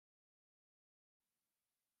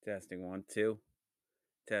Testing 1, 2.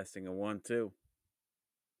 Testing a 1, 2.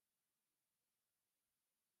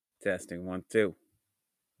 Testing 1, 2.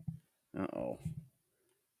 Uh-oh.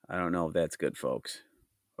 I don't know if that's good, folks.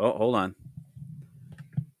 Oh, hold on.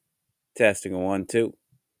 Testing a 1, 2.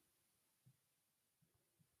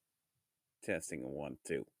 Testing a 1,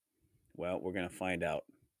 2. Well, we're going to find out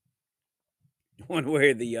one way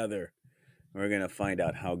or the other. We're going to find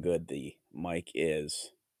out how good the mic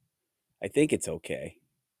is. I think it's okay.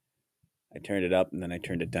 I turned it up and then I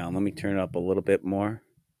turned it down. Let me turn it up a little bit more.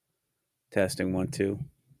 Testing 1, 2.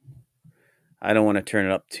 I don't want to turn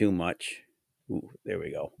it up too much. Ooh, there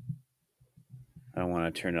we go. I don't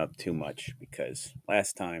want to turn it up too much because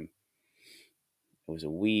last time it was a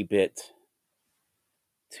wee bit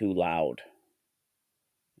too loud.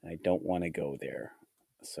 I don't want to go there.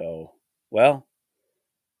 So, well,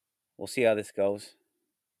 we'll see how this goes.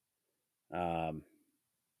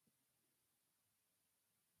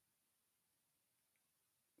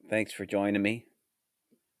 Thanks for joining me.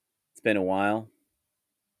 It's been a while.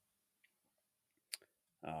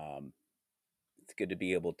 It's good to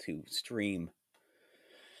be able to stream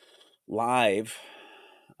live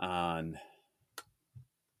on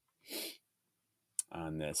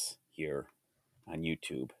this here on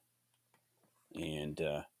YouTube. And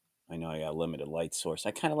I know I got a limited light source.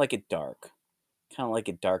 I kind of like it dark. Kind of like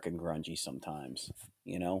it dark and grungy sometimes.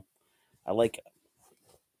 You know, I like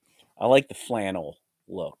the flannel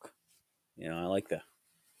look. You know, I like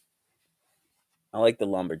the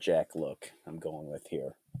lumberjack look I'm going with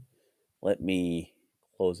here. Let me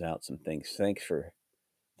close out some things. Thanks for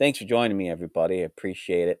joining me, everybody. I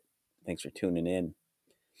appreciate it. Thanks for tuning in.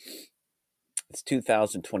 It's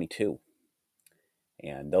 2022,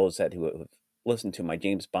 and those who have listened to my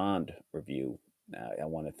James Bond review, I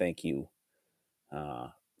want to thank you,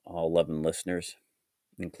 all 11 listeners,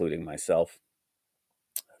 including myself,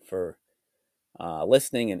 for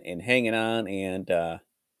listening and hanging on. And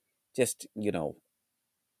just,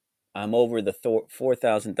 I'm over the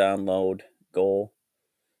 4,000 download goal.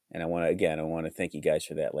 And I want to thank you guys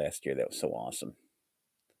for that last year. That was so awesome.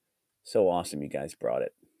 So awesome you guys brought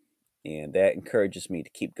it. And that encourages me to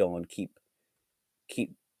keep going, keep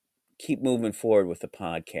moving forward with the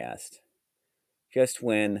podcast. Just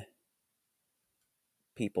when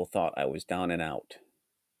people thought I was down and out,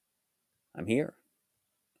 I'm here.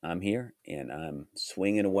 And I'm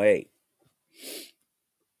swinging away.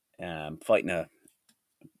 I'm fighting a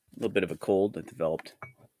little bit of a cold that developed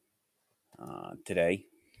today.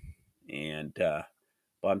 And but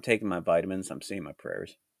I'm taking my vitamins. I'm saying my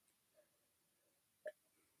prayers.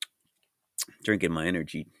 Drinking my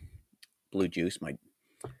energy blue juice, my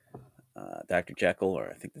Dr. Jekyll,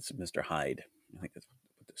 or I think this is Mr. Hyde. I think that's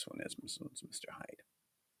what this one is. This one's Mr. Hyde.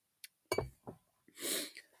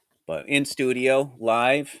 But in studio,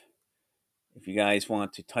 live, if you guys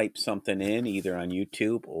want to type something in, either on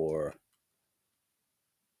YouTube or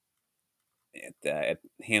at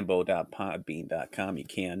hambo.podbean.com, you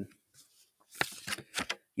can.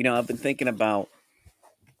 I've been thinking about,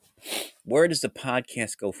 where does the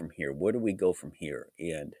podcast go from here? Where do we go from here?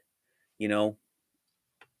 And,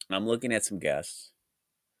 I'm looking at some guests.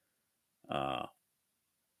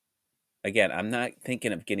 Again, I'm not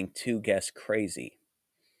thinking of getting two guests crazy.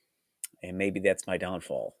 And maybe that's my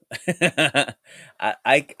downfall. I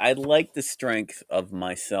like the strength of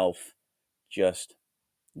myself just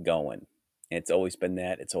going. It's always been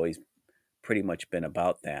that. It's always pretty much been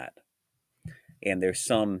about that. And there's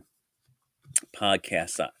some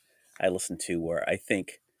podcasts I listen to where I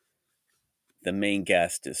think the main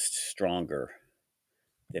guest is stronger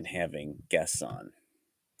than having guests on.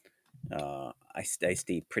 I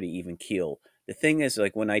stay pretty even keel. The thing is,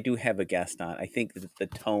 like, when I do have a guest on, I think that the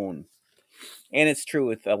tone, and it's true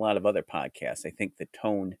with a lot of other podcasts, I think the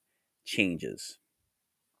tone changes.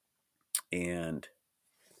 And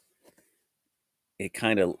it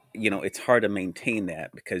kind of, it's hard to maintain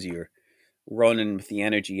that because you're running with the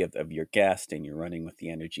energy of your guest and you're running with the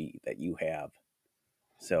energy that you have.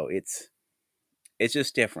 So it's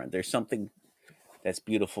just different. There's something that's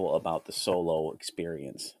beautiful about the solo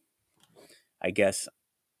experience. I guess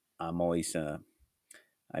I'm always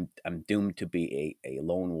I'm doomed to be a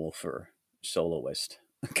lone wolfer soloist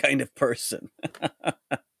kind of person.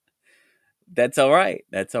 That's all right.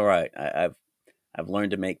 That's all right. I've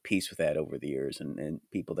learned to make peace with that over the years, and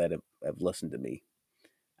people that have listened to me,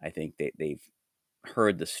 I think they've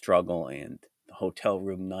heard the struggle and the hotel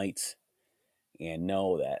room nights, and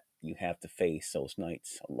know that you have to face those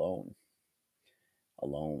nights alone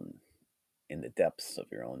in the depths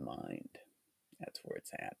of your own mind. That's where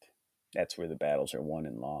it's at. That's where the battles are won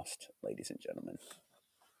and lost, ladies and gentlemen.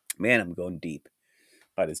 Man, I'm going deep.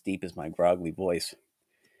 about as deep as my groggly voice.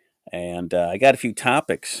 And I got a few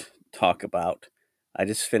topics to talk about. I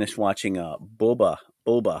just finished watching Boba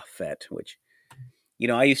Fett, which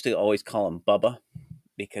I used to always call him Bubba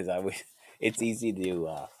because I was. It's easy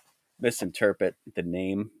to misinterpret the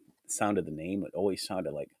name. The sound of the name. It always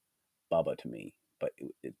sounded like Bubba to me, but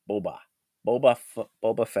it's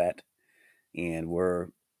Boba Fett, and we're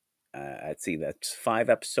let's see, that's 5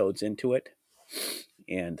 episodes into it,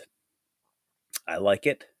 and I like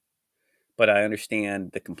it, but I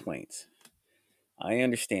understand the complaints. I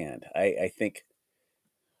understand. I think,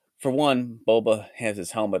 for one, Boba has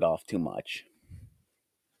his helmet off too much,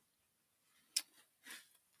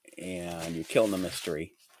 and you're killing the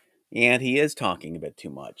mystery. And he is talking a bit too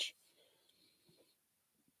much.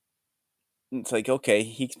 It's like, okay,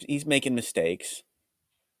 he's making mistakes,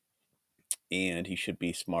 and he should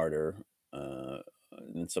be smarter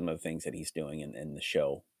than some of the things that he's doing in the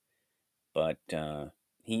show. But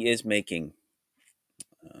he is making.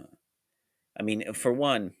 Uh, I mean, for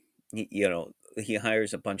one, he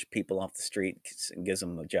hires a bunch of people off the street and gives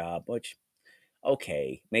them a job, which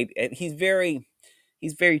okay, maybe he's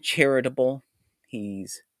very charitable.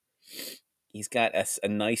 He's he's got a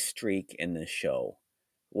nice streak in this show,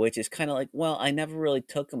 which is kind of like, well, I never really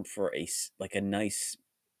took him for like a nice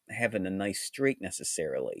having a nice streak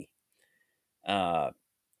necessarily. Uh,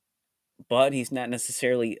 but he's not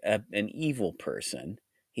necessarily an evil person.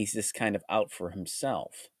 He's just kind of out for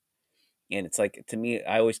himself. And it's like, to me,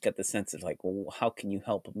 I always get the sense of like, well, how can you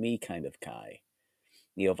help me kind of guy?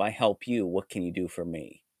 If I help you, what can you do for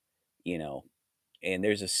me? You know, and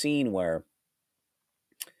there's a scene where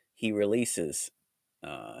he releases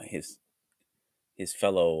his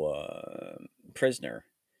fellow prisoner,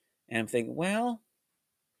 and I'm thinking, well,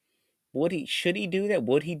 should he do that?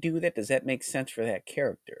 Would he do that? Does that make sense for that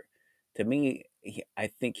character? To me, I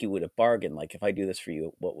think he would have bargained. Like, if I do this for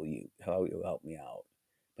you, how will you help me out?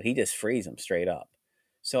 But he just frees him straight up.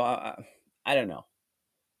 So I don't know.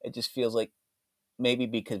 It just feels like maybe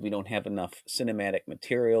because we don't have enough cinematic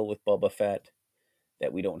material with Boba Fett,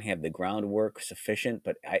 that we don't have the groundwork sufficient.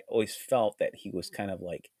 But I always felt that he was kind of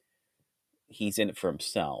like he's in it for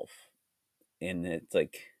himself, and it's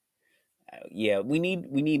like, yeah, we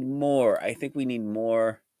need more. I think we need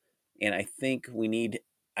more, and I think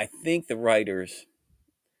the writers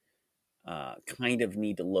kind of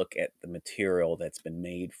need to look at the material that's been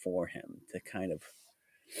made for him to kind of,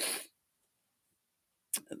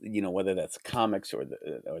 whether that's comics or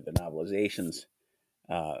the novelizations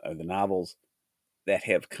or the novels that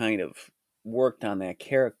have kind of worked on that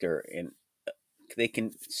character, and they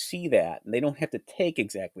can see that, and they don't have to take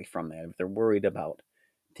exactly from that. If they're worried about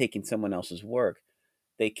taking someone else's work,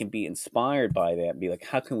 they can be inspired by that and be like,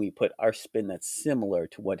 how can we put our spin that's similar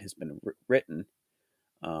to what has been written,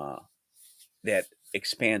 uh, that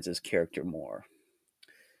expands his character more.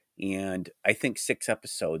 And I think 6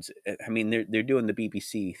 episodes, I mean, they're doing the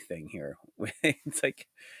BBC thing here. It's like,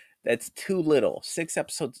 that's too little. 6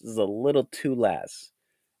 episodes is a little too less.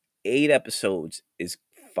 8 episodes is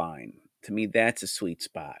fine. To me, that's a sweet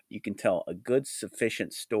spot. You can tell a good,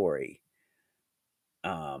 sufficient story.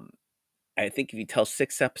 I think if you tell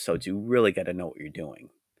 6 episodes, you really got to know what you're doing.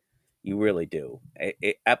 You really do.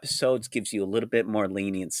 Episodes gives you a little bit more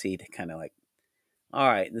leniency to kind of like, all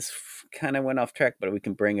right, this kind of went off track, but we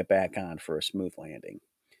can bring it back on for a smooth landing.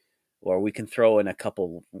 Or we can throw in a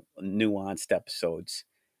couple nuanced episodes.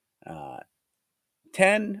 Uh,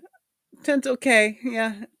 10, 10's okay,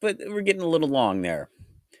 yeah, but we're getting a little long there.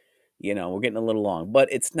 We're getting a little long, but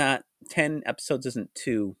it's not 10 episodes isn't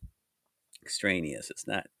too extraneous. It's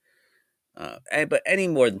not, but any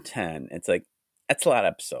more than 10, it's like that's a lot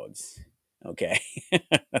of episodes. Okay,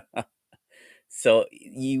 so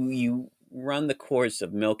you run the course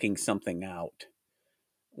of milking something out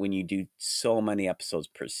when you do so many episodes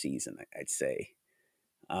per season. I'd say.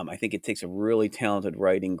 I think it takes a really talented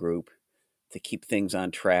writing group to keep things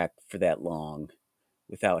on track for that long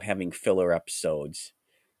without having filler episodes.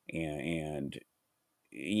 And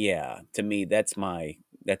yeah, to me, that's my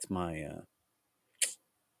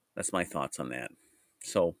thoughts on that.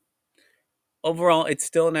 So overall, it's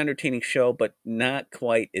still an entertaining show, but not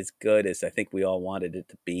quite as good as I think we all wanted it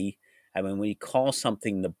to be. I mean, when you call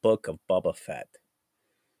something the Book of Boba Fett,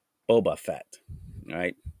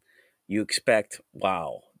 right? You expect,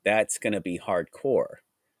 wow, that's going to be hardcore.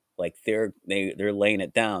 Like they're laying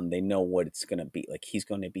it down. They know what it's going to be. Like he's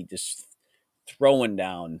going to be just throwing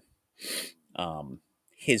down um,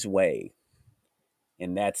 his way,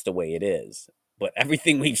 and that's the way it is. But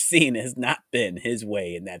everything we've seen has not been his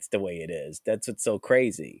way, and that's the way it is. That's what's so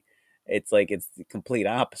crazy. It's like it's the complete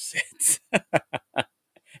opposite.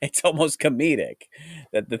 It's almost comedic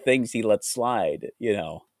that the things he lets slide,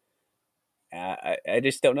 I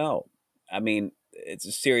just don't know. I mean, it's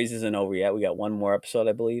a series isn't over yet. We got one more episode,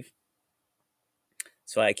 I believe,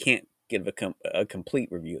 so I can't give a complete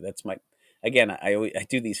review. That's my again. I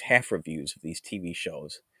do these half reviews of these TV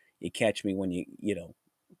shows. You catch me when you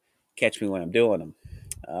catch me when I'm doing them.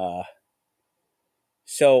 Uh,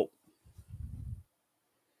 so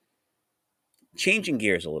changing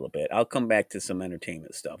gears a little bit, I'll come back to some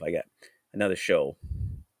entertainment stuff. I got another show.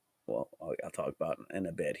 Well, I'll talk about in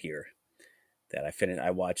a bit here that I finished.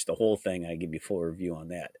 I watched the whole thing. I give you full review on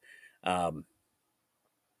that. Um,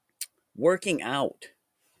 Working out.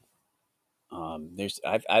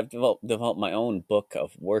 I've developed my own book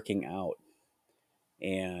of working out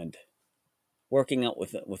and working out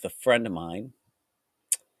with a friend of mine.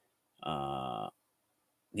 Uh,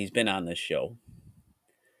 he's been on this show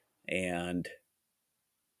and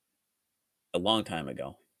a long time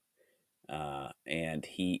ago, and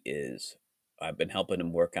he is. I've been helping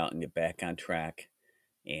him work out and get back on track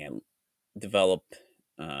and develop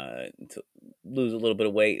to lose a little bit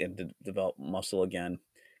of weight and to develop muscle again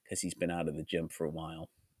because he's been out of the gym for a while,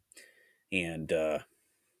 and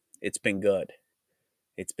it's been good.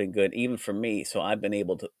 It's been good even for me. So I've been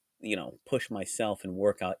able to push myself and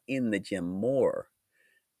work out in the gym more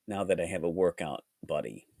now that I have a workout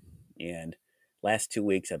buddy. And last 2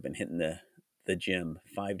 weeks I've been hitting the gym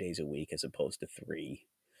 5 days a week as opposed to three,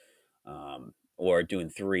 or doing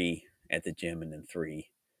three at the gym and then three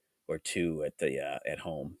or two at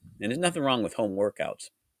home. And there's nothing wrong with home workouts.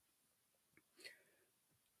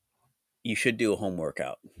 You should do a home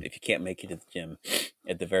workout if you can't make it to the gym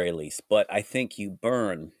at the very least. But I think you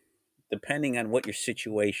burn, depending on what your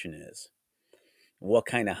situation is, what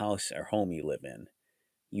kind of house or home you live in,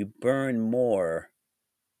 you burn more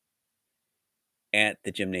at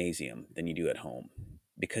the gymnasium than you do at home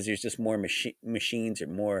because there's just more machines or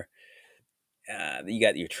more. You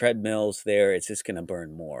got your treadmills there. It's just going to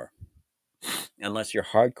burn more unless you're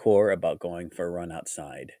hardcore about going for a run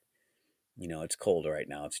outside. It's cold right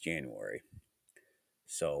now. It's January,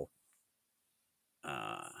 so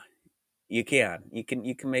uh, you can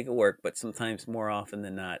make it work. But sometimes, more often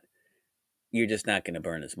than not, you're just not going to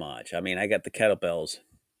burn as much. I mean, I got the kettlebells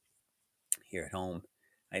here at home.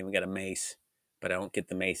 I even got a mace, but I don't get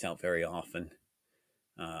the mace out very often.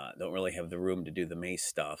 Don't really have the room to do the mace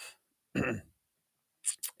stuff.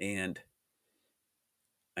 And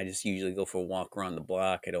I just usually go for a walk around the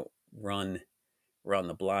block. I don't run around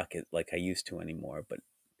the block like I used to anymore. But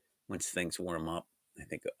once things warm up, I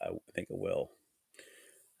think I will.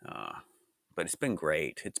 Uh, but it's been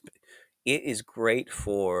great. It is great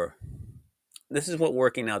for. This is what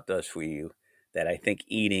working out does for you. That I think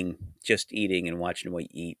just eating and watching what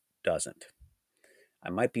you eat doesn't. I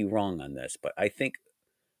might be wrong on this, but I think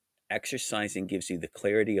exercising gives you the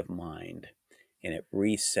clarity of mind and it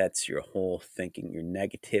resets your whole thinking, your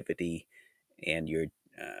negativity and your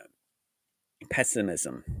uh,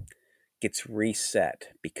 pessimism gets reset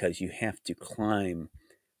because you have to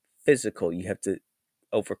you have to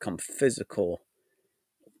overcome physical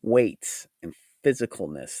weights and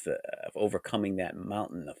physicalness of overcoming that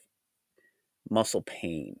mountain of muscle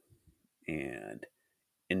pain and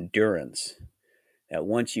endurance. That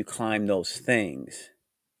once you climb those things,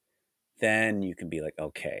 then you can be like,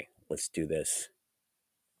 okay, let's do this.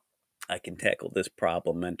 I can tackle this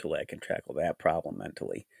problem mentally. I can tackle that problem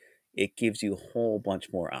mentally. It gives you a whole bunch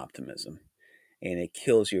more optimism and it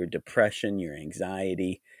kills your depression, your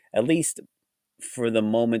anxiety, at least for the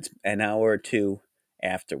moment, an hour or two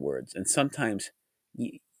afterwards. And sometimes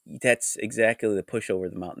that's exactly the push over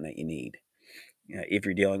the mountain that you need. If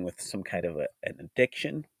you're dealing with some kind of an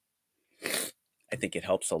addiction, I think it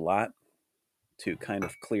helps a lot to kind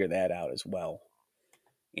of clear that out as well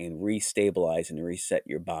and restabilize and reset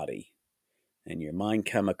your body and your mind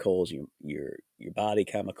chemicals, your body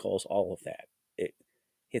chemicals, all of that. It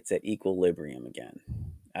hits at equilibrium again.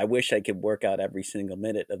 I wish I could work out every single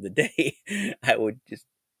minute of the day. I would just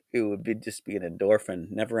it would just be an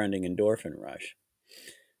endorphin, never-ending endorphin rush.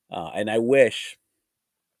 And I wish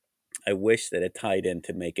that it tied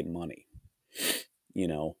into making money. You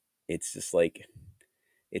know, it's just like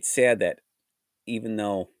it's sad that even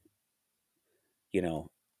though you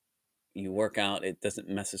know you work out, it doesn't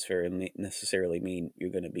necessarily mean you're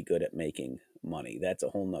going to be good at making money. That's a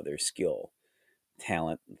whole nother skill,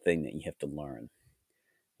 talent thing that you have to learn.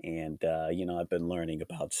 And I've been learning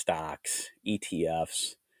about stocks,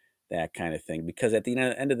 ETFs, that kind of thing, because at the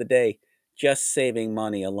end of the day, just saving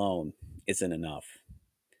money alone isn't enough.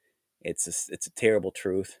 It's a terrible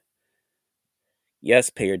truth. Yes,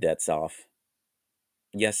 pay your debts off.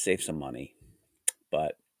 Yes, save some money,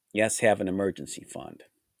 but Yes, have an emergency fund,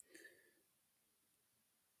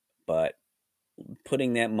 but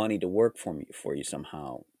putting that money to work for you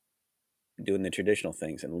somehow, doing the traditional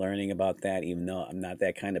things and learning about that, even though I'm not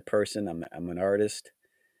that kind of person, I'm an artist,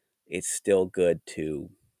 it's still good to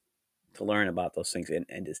learn about those things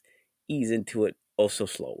and just ease into it oh so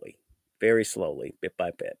slowly, very slowly, bit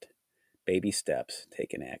by bit, baby steps,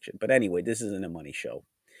 taking action. But anyway, this isn't a money show.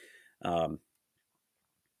 Um,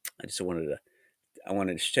 I just wanted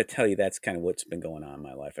to tell you that's kind of what's been going on in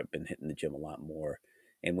my life. I've been hitting the gym a lot more,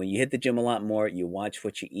 and when you hit the gym a lot more, you watch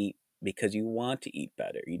what you eat because you want to eat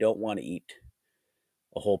better. You don't want to eat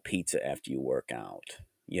a whole pizza after you work out.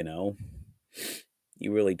 You know,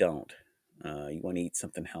 you really don't. You want to eat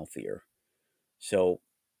something healthier. So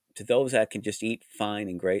to those that can just eat fine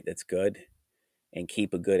and great, that's good, and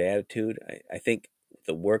keep a good attitude, I think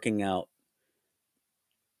the working out,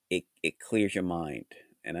 it clears your mind.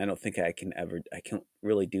 And I don't think I can't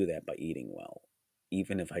really do that by eating well,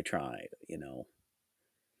 even if I tried.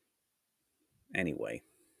 Anyway,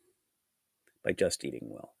 by just eating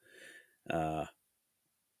well. Uh,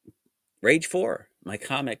 Rage 4, my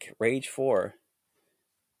comic Rage 4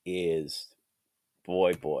 is,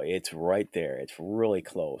 boy, it's right there. It's really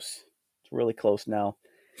close. It's really close now.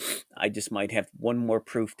 I just might have one more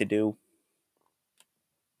proof to do,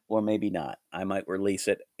 or maybe not. I might release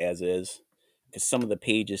it as is because some of the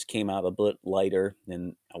pages came out a bit lighter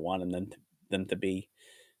than I wanted them to be.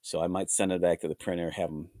 So I might send it back to the printer, have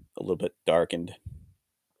them a little bit darkened,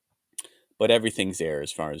 but everything's there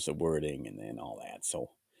as far as the wording and all that. So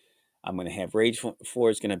I'm going to have Rage 4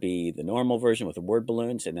 is going to be the normal version with the word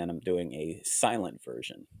balloons, and then I'm doing a silent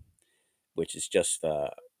version, which is just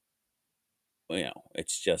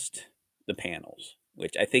it's just the panels,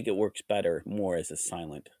 which I think it works better more as a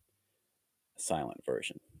silent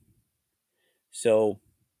version. So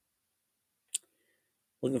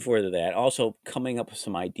looking forward to that. Also coming up with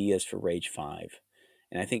some ideas for Rage 5.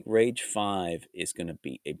 And I think Rage 5 is going to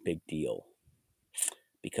be a big deal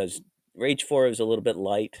because Rage 4 is a little bit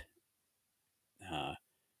light. Uh,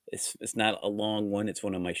 it's not a long one. It's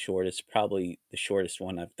one of my shortest, probably the shortest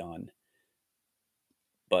one I've done.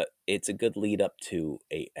 But it's a good lead up to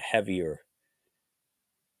a heavier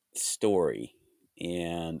story,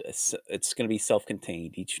 and it's going to be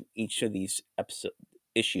self-contained. Each of these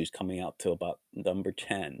issues coming out to about number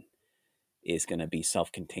 10 is going to be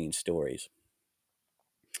self-contained stories.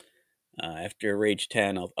 After Rage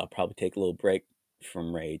 10, I'll probably take a little break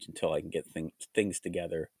from Rage until I can get things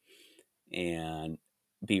together and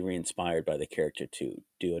be re-inspired by the character to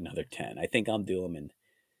do another 10. I think I'll do them in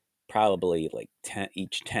probably like 10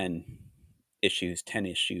 each 10 issues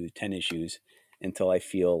until I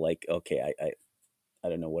feel like okay, I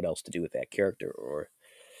don't know what else to do with that character, or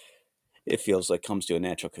it feels like comes to a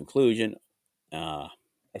natural conclusion. I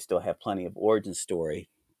still have plenty of origin story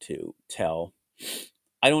to tell.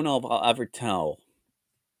 I don't know if I'll ever tell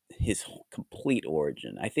his complete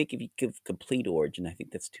origin. I think if you give complete origin, I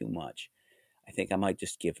think that's too much. I think I might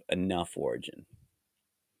just give enough origin.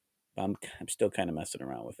 But I'm still kind of messing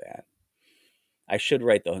around with that. I should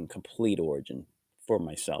write the complete origin for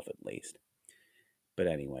myself at least. But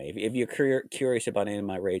anyway, if you're curious about any of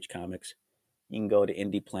my Rage comics, you can go to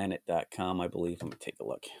indieplanet.com, I believe. Let me take a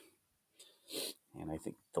look. And I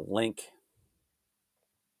think the link,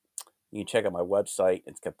 you can check out my website.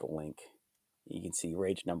 It's got the link. You can see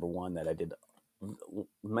Rage number 1 that I did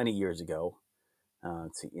many years ago.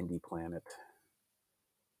 Let's see, Indie Planet.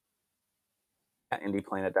 At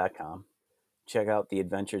indieplanet.com. Check out The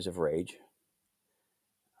Adventures of Rage.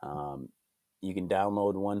 Um, you can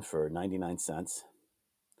download one for 99 cents.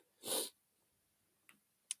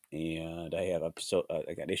 And I have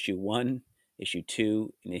I got issue 1, issue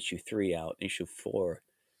 2, and issue 3 out. Issue 4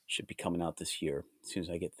 should be coming out this year as soon as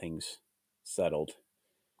I get things settled.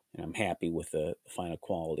 And I'm happy with the final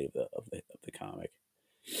quality of the comic.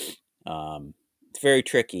 It's very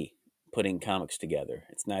tricky putting comics together.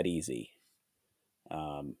 It's not easy.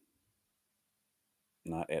 Um,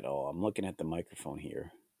 not at all. I'm looking at the microphone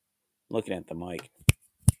here. Looking at the mic.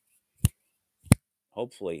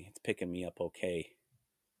 Hopefully, it's picking me up okay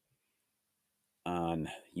on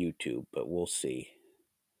YouTube, but we'll see.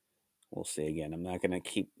 We'll see again. I'm not going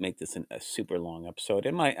to make this a super long episode,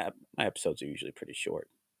 and my episodes are usually pretty short.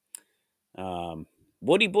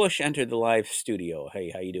 Woody Bush entered the live studio. Hey,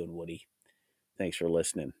 how you doing, Woody? Thanks for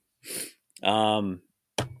listening.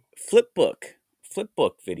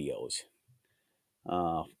 Flipbook videos.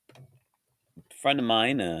 A friend of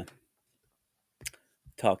mine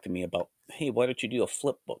talked to me about, hey, why don't you do a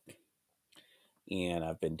flip book? And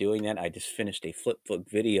I've been doing that. I just finished a flip book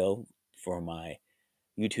video for my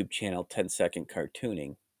YouTube channel, 10 Second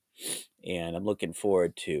Cartooning. and I'm looking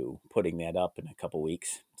forward to putting that up in a couple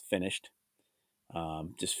weeks. It's finished. I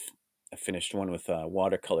finished one with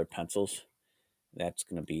watercolor pencils. That's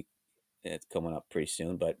going to be it's coming up pretty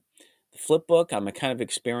soon. But the flip book, I'm kind of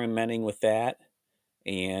experimenting with that,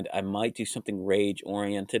 and I might do something rage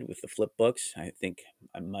oriented with the flip books. I think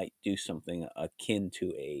I might do something akin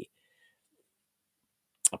to a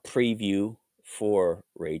preview for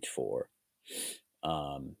Rage 4.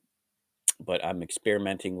 But I'm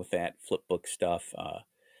experimenting with that flip book stuff. I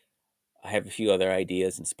have a few other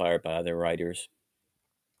ideas inspired by other writers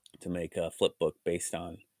to make a flip book based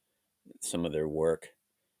on some of their work.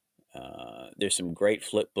 There's some great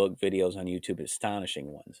flip book videos on YouTube, astonishing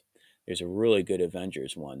ones. There's a really good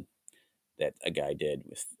Avengers one that a guy did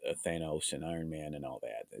with Thanos and Iron Man and all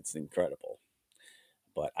that. It's incredible.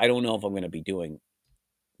 But I don't know if I'm going to be doing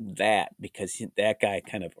that because that guy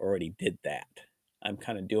kind of already did that. I'm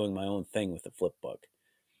kind of doing my own thing with the flip book.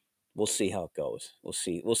 We'll see how it goes. We'll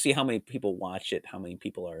see. We'll see how many people watch it, how many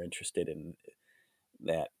people are interested in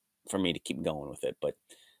that for me to keep going with it. But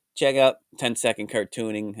check out 10-second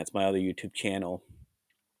cartooning. That's my other YouTube channel.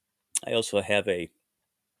 I also have a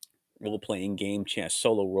role-playing game channel,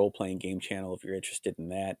 solo role-playing game channel if you're interested in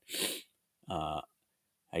that.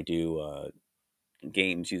 I do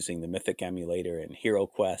games using the Mythic emulator and Hero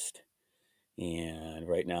Quest. And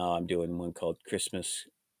right now I'm doing one called Christmas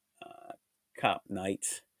Cop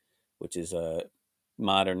Nights, which is a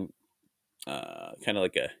modern, kind of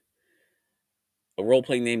like a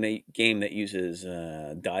role-playing game that uses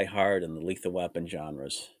Die Hard and the Lethal Weapon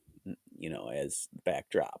genres, as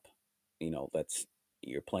backdrop. That's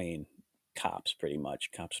you're playing cops pretty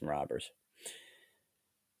much, cops and robbers.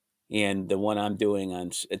 And the one I'm doing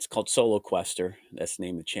it's called Solo Quester. That's the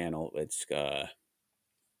name of the channel.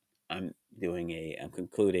 I'm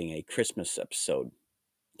concluding a Christmas episode.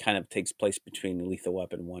 Kind of takes place between Lethal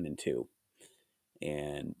Weapon 1 and 2.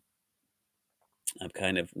 And I'm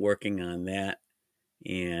kind of working on that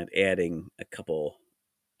and adding a couple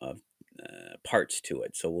of parts to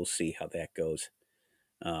it. So we'll see how that goes.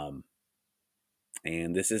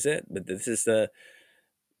 And this is it. But this is the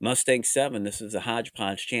Mustang 7. This is the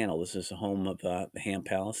Hodgepodge channel. This is the home of the Ham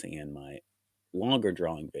Palace and my longer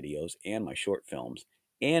drawing videos and my short films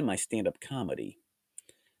and my stand-up comedy.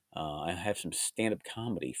 I have some stand-up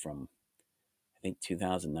comedy from, I think,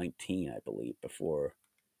 2019, I believe, before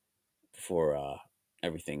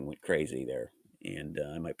everything went crazy there. And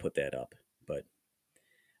I might put that up. But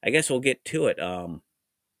I guess we'll get to it.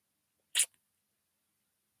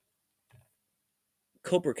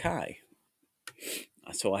 Cobra Kai.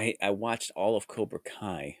 So I watched all of Cobra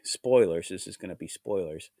Kai. Spoilers. This is going to be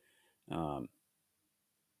spoilers. I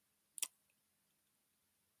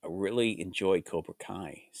really enjoyed Cobra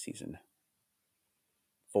Kai season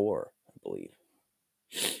 4, I believe.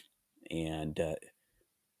 And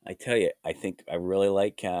I tell you, I think I really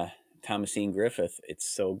like Thomasine Griffith. It's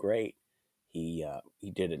so great. He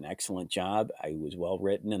did an excellent job. He was well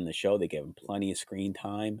written in the show. They gave him plenty of screen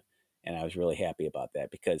time, and I was really happy about that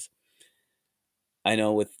because I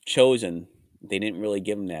know with Chosen, they didn't really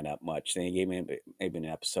give him that up much. They gave him maybe an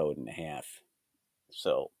episode and a half.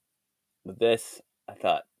 So with this, I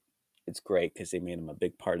thought it's great because they made him a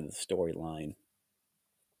big part of the storyline.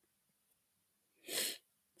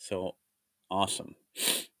 So awesome.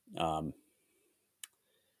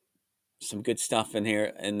 Some good stuff in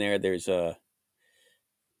here. In there, there's I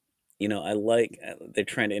like they're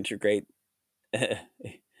trying to integrate,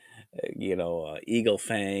 Eagle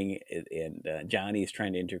Fang and Johnny's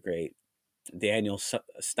trying to integrate Daniel's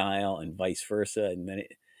style and vice versa, and then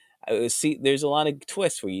there's a lot of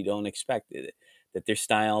twists where you don't expect it, that their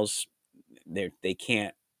styles they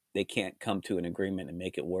can't come to an agreement and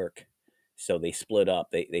make it work, so they split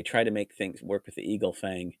up. They try to make things work with the Eagle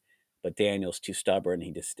Fang, but Daniel's too stubborn.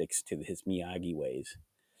 He just sticks to his Miyagi ways,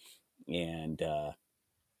 and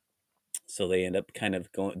so they end up kind of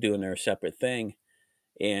doing their separate thing,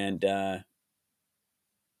 and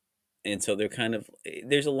so they're kind of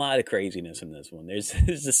there's a lot of craziness in this one. There's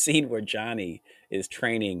a scene where Johnny is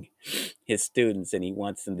training his students and he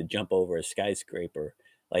wants them to jump over a skyscraper,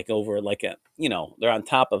 like over like they're on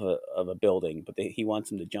top of a building, but he wants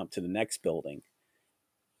them to jump to the next building,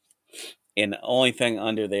 and the only thing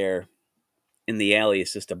under there in the alley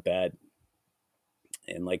is just a bed,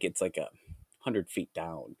 and like it's like 100 feet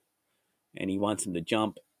down, and he wants them to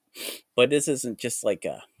jump, but this isn't just like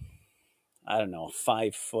I don't know, a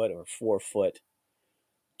 5 foot or 4 foot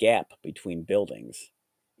gap between buildings.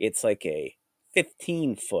 It's like a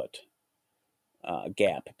 15-foot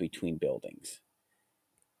gap between buildings.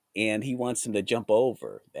 And he wants them to jump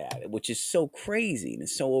over that, which is so crazy and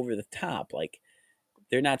it's so over the top. Like,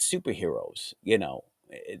 they're not superheroes, you know.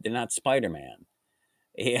 They're not Spider-Man.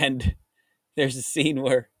 And there's a scene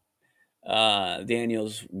where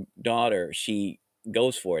Daniel's daughter, she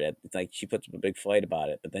goes for it. It's like she puts up a big fight about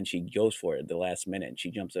it, but then she goes for it at the last minute and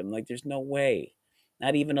she jumps up. I'm like, there's no way.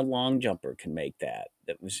 Not even a long jumper can make that.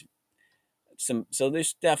 That was some. So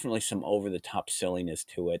there's definitely some over the top silliness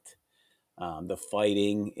to it. The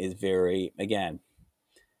fighting is very, again,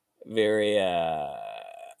 very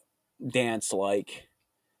dance like,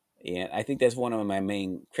 and I think that's one of my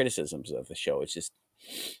main criticisms of the show. It's just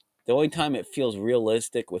the only time it feels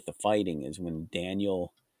realistic with the fighting is when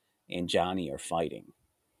Daniel and Johnny are fighting,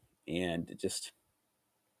 and it just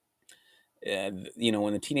you know,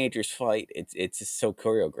 when the teenagers fight, it's just so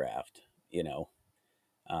choreographed, you know.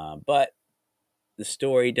 But the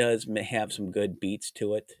story does have some good beats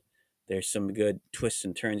to it. There's some good twists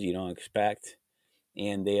and turns you don't expect,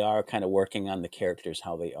 and they are kind of working on the characters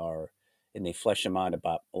how they are, and they flesh them out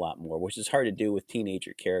about a lot more, which is hard to do with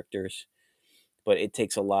teenager characters. But it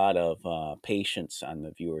takes a lot of patience on the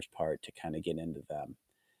viewer's part to kind of get into them,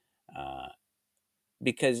 uh,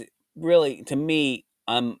 because really, to me,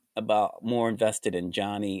 I'm about more invested in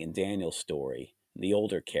Johnny and Daniel's story, the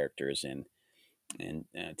older characters, and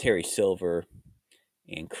Terry Silver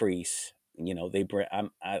and Kreese. You know, they bring.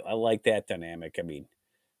 I like that dynamic. I mean,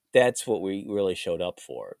 that's what we really showed up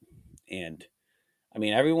for, and I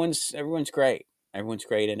mean, everyone's great. Everyone's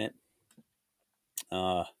great in it.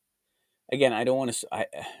 Uh, Again, I don't want to.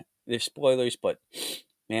 There's spoilers, but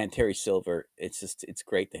man, Terry Silver. It's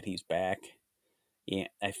great that he's back. Yeah,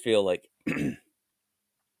 I feel like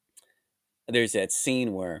there's that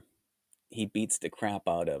scene where he beats the crap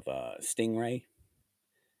out of Stingray,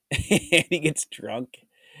 and he gets drunk,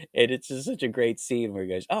 and it's just such a great scene where he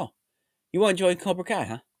goes, "Oh, you want to join Cobra Kai,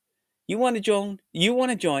 huh? You want to join? You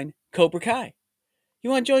want to join Cobra Kai? You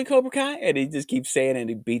want to join Cobra Kai?" And he just keeps saying it, and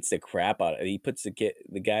he beats the crap out of it. He puts the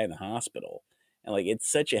guy in the hospital, and like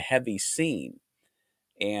it's such a heavy scene,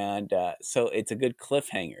 and so it's a good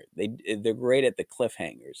cliffhanger. They're great at the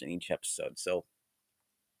cliffhangers in each episode. So,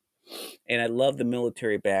 and I love the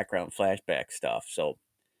military background flashback stuff. So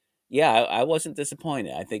yeah, I wasn't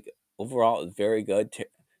disappointed. I think overall it was very good.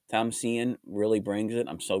 Tom Sean really brings it.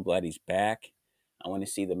 I'm so glad he's back. I want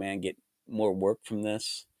to see the man get more work from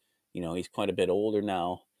this. You know, he's quite a bit older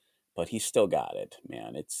now, but he's still got it,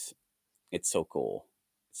 man. It's so cool,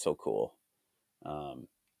 so cool. Um,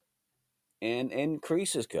 and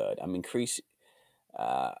Kreese is good. I mean, Kreese,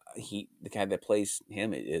 he the guy that plays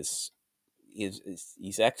him is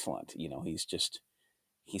he's excellent. You know, he's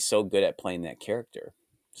so good at playing that character.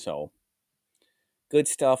 So good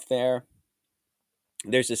stuff there.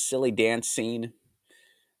 There's a silly dance scene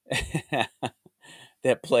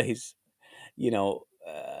that plays, you know,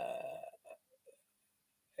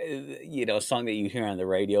 a song that you hear on the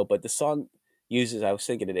radio, but the song uses, I was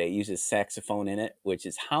thinking today, it uses saxophone in it, which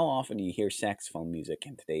is how often do you hear saxophone music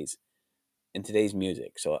in today's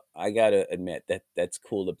music. So I gotta admit that that's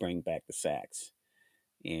cool to bring back the sax.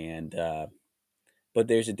 And but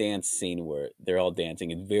there's a dance scene where they're all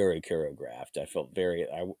dancing. It's very choreographed. It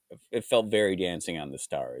felt very Dancing on the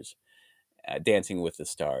Stars, Dancing with the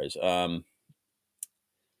Stars.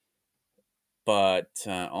 But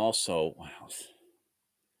also, what else?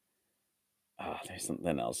 Oh, there's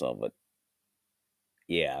something else. But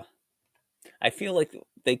yeah, I feel like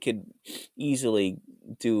they could easily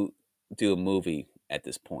do do a movie at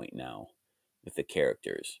this point now with the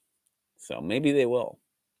characters. So maybe they will.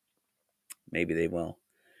 Maybe they will.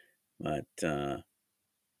 But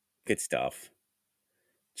good stuff.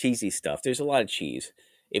 Cheesy stuff. There's a lot of cheese.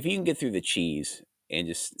 If you can get through the cheese and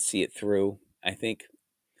just see it through, I think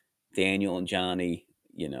Daniel and Johnny,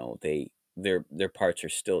 you know, their parts are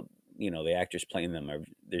still, you know, the actors playing them are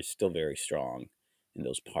they're still very strong in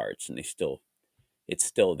those parts, and it's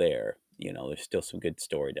still there. You know, there's still some good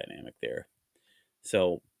story dynamic there.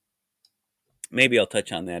 So maybe I'll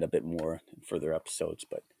touch on that a bit more in further episodes.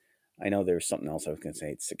 But I know there's something else I was going to say.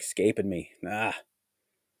 It's escaping me. I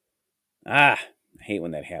hate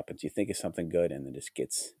when that happens. You think of something good and it just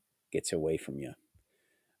gets away from you.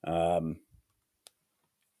 Um,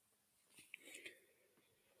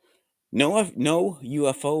 no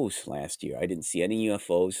UFOs last year. I didn't see any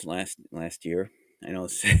UFOs last year. I know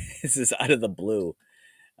this is out of the blue,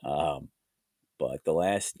 um, but the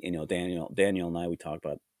last, you know, Daniel and I, we talked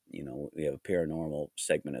about, you know, we have a paranormal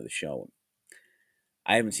segment of the show.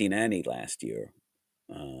 I haven't seen any last year,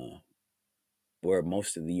 uh, or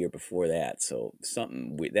most of the year before that. So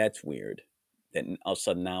that's weird. That all of a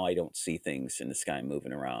sudden now I don't see things in the sky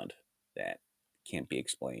moving around that can't be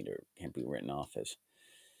explained or can't be written off as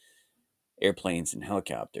airplanes and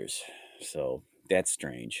helicopters. So that's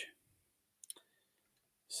strange.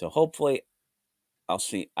 So hopefully I'll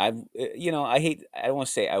see. I don't want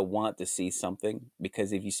to say I want to see something,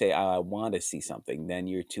 because if you say, "Oh, I want to see something," then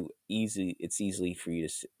you're too easy. It's easily for you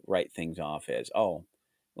to write things off as, "Oh,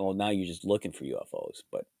 well, now you're just looking for UFOs."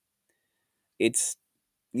 But it's,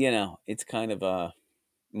 it's kind of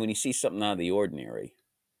when you see something out of the ordinary,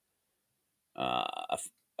 a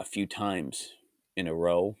few times in a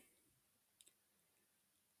row,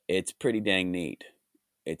 it's pretty dang neat.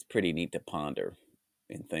 It's pretty neat to ponder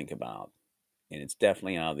and think about, and it's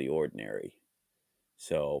definitely out of the ordinary.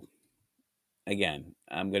 So again,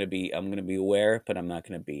 I'm gonna be aware, but I'm not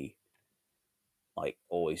gonna be like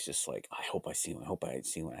always just like, I hope I see one. I hope I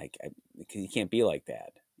see one. Because you can't be like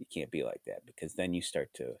that. You can't be like that, because then you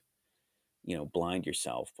start to blind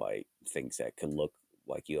yourself by things that could look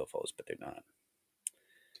like UFOs, but they're not.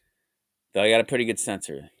 Though I got a pretty good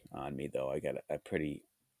sensor on me, though I got a pretty,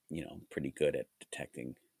 pretty good at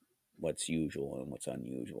detecting what's usual and what's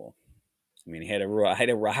unusual. I mean, I had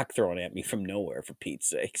a rock thrown at me from nowhere, for Pete's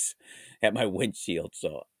sakes, at my windshield.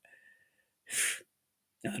 So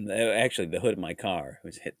actually, the hood of my car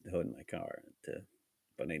was hit the hood of my car.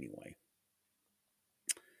 But anyway,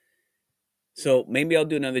 so maybe I'll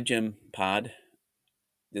do another gym pod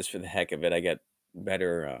just for the heck of it. I got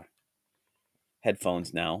better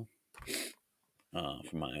headphones now.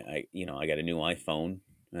 For I got a new iPhone.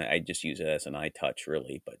 I just use it as an iTouch,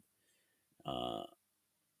 really, but uh,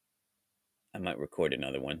 I might record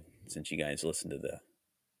another one since you guys listened to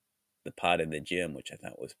the pod in the gym, which I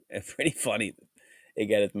thought was pretty funny. It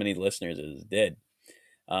got as many listeners as it did.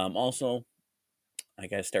 Also, I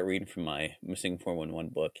got to start reading from my Missing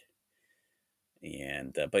 411 book.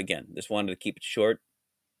 And but again, just wanted to keep it short.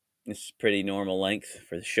 This is pretty normal length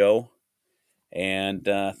for the show. And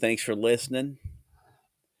thanks for listening.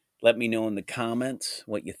 Let me know in the comments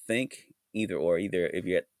what you think, either if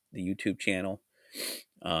you're at the YouTube channel,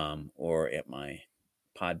 or at my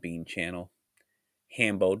Podbean channel,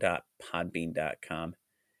 hambo.podbean.com.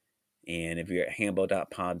 And if you're at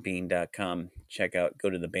hambo.podbean.com, go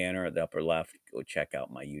to the banner at the upper left, go check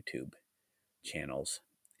out my YouTube channels.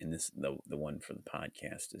 And the one for the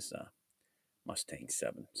podcast is Mustang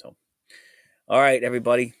 7. So, all right,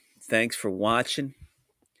 everybody. Thanks for watching.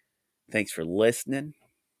 Thanks for listening.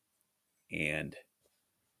 And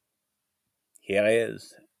here I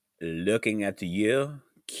is, looking at you,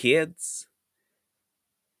 kids.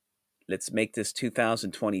 Let's make this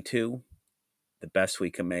 2022 the best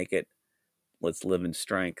we can make it. Let's live in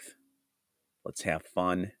strength. Let's have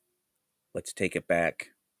fun. Let's take it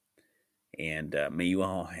back. And may you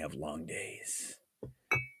all have long days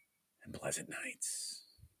and pleasant nights.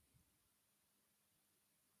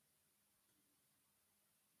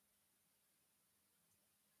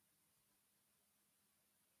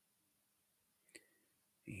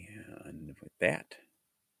 And with that,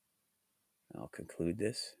 I'll conclude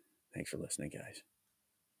this. Thanks for listening, guys.